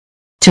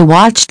To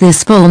watch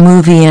this full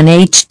movie in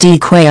HD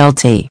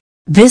quality,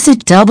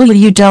 visit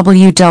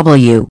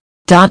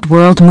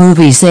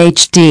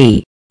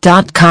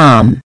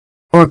www.worldmovieshd.com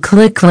or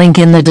click link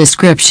in the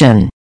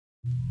description.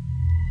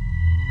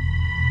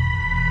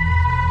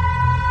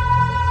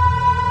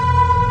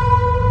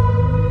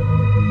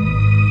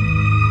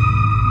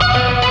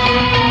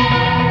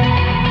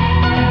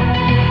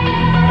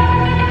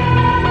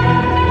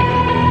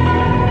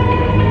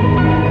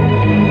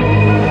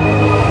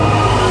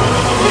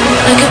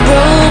 Like a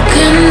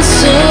broken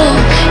soul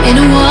in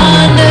a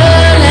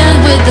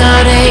wonderland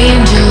without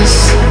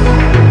angels.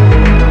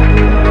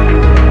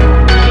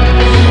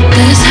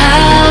 That is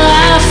how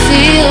I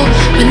feel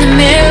when the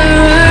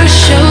mirror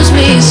shows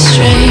me a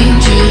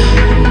stranger.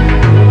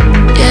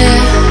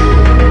 Yeah.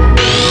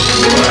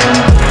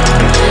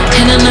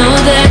 And I know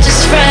they're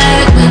just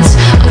fragments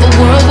of a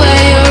world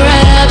where your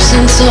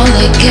absence all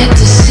I get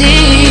to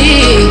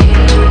see.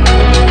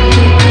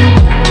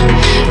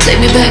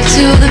 Take me back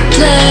to the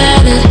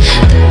planet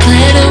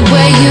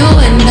where you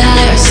and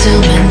I are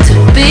still meant to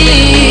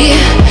be.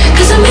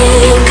 'Cause I'm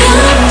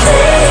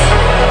incomplete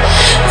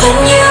when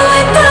you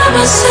ain't by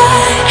my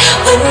side,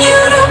 when you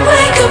don't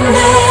wake up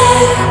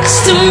next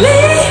to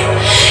me.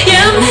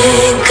 Yeah, I'm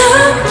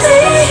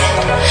incomplete.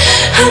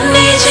 I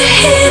need you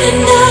here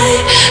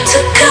tonight to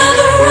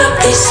cover up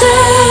these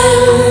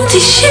empty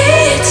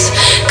sheets.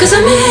 'Cause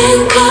I'm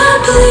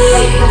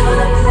incomplete.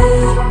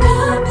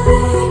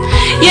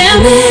 Yeah,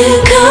 I'm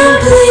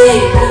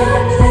incomplete.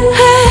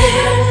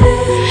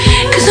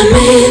 I'm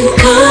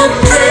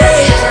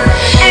incomplete.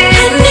 I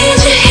need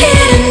you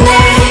here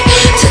tonight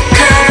to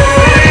cover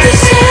up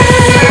these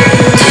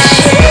empty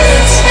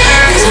sheets.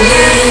 'Cause I'm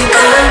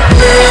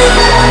incomplete.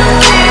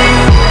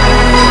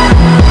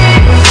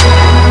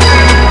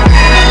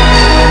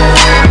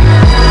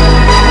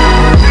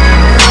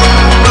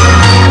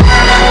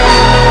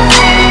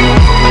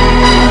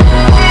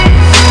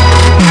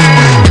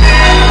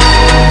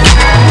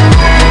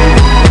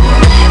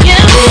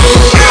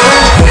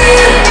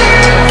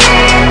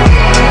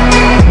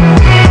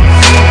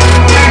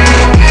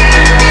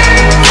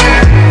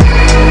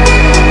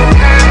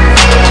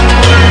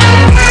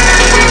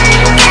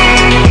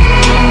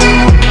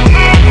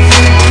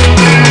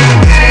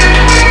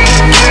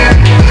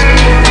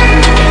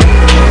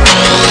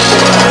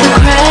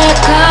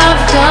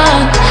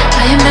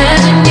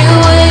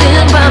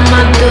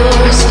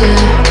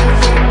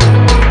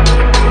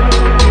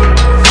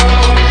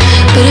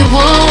 But it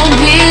won't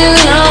be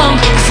long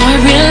before I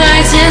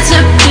realize it's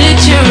a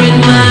picture in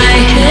my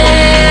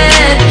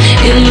head,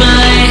 in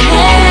my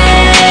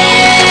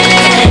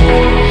head.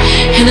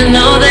 And I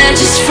know they're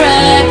just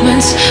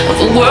fragments of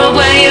a world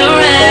where your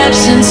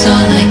absence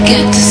all I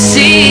get to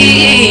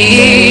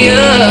see.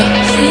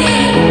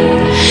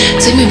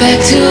 Take me back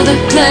to the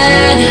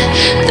planet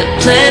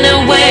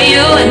where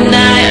you and I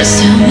are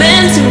still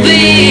meant to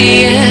be.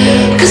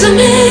 'Cause I'm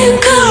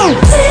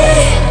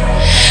incomplete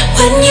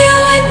when you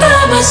ain't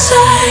by my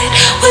side,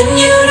 when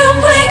you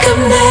don't wake up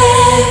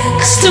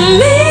next to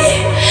me.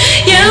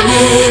 Yeah, I'm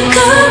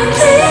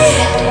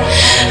incomplete.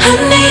 I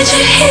need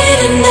you here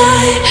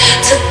tonight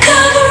to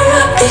cover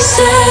up these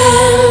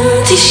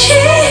empty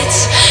sheets.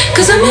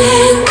 'Cause I'm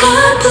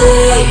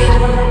incomplete.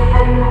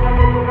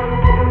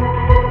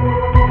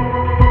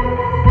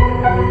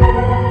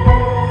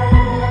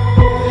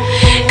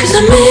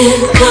 I'm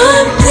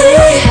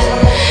incomplete.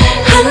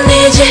 I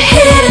need you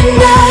here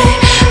tonight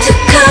to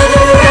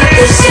cover up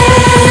these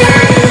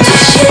empty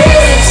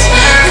sheets.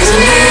 'Cause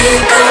I'm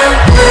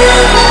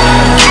incomplete.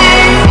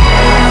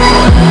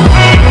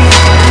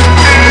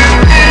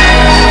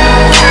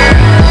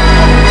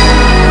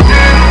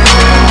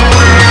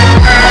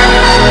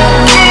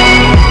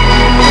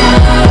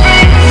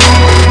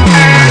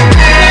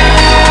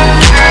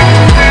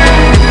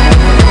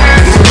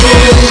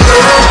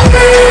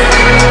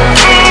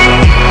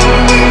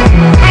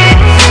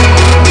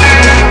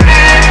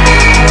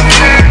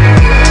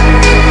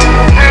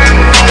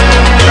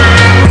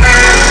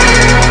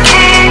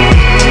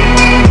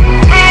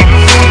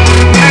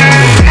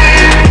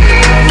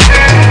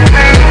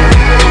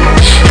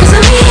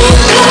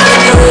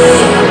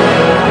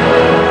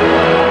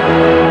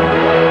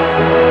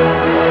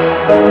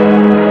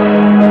 Thank you.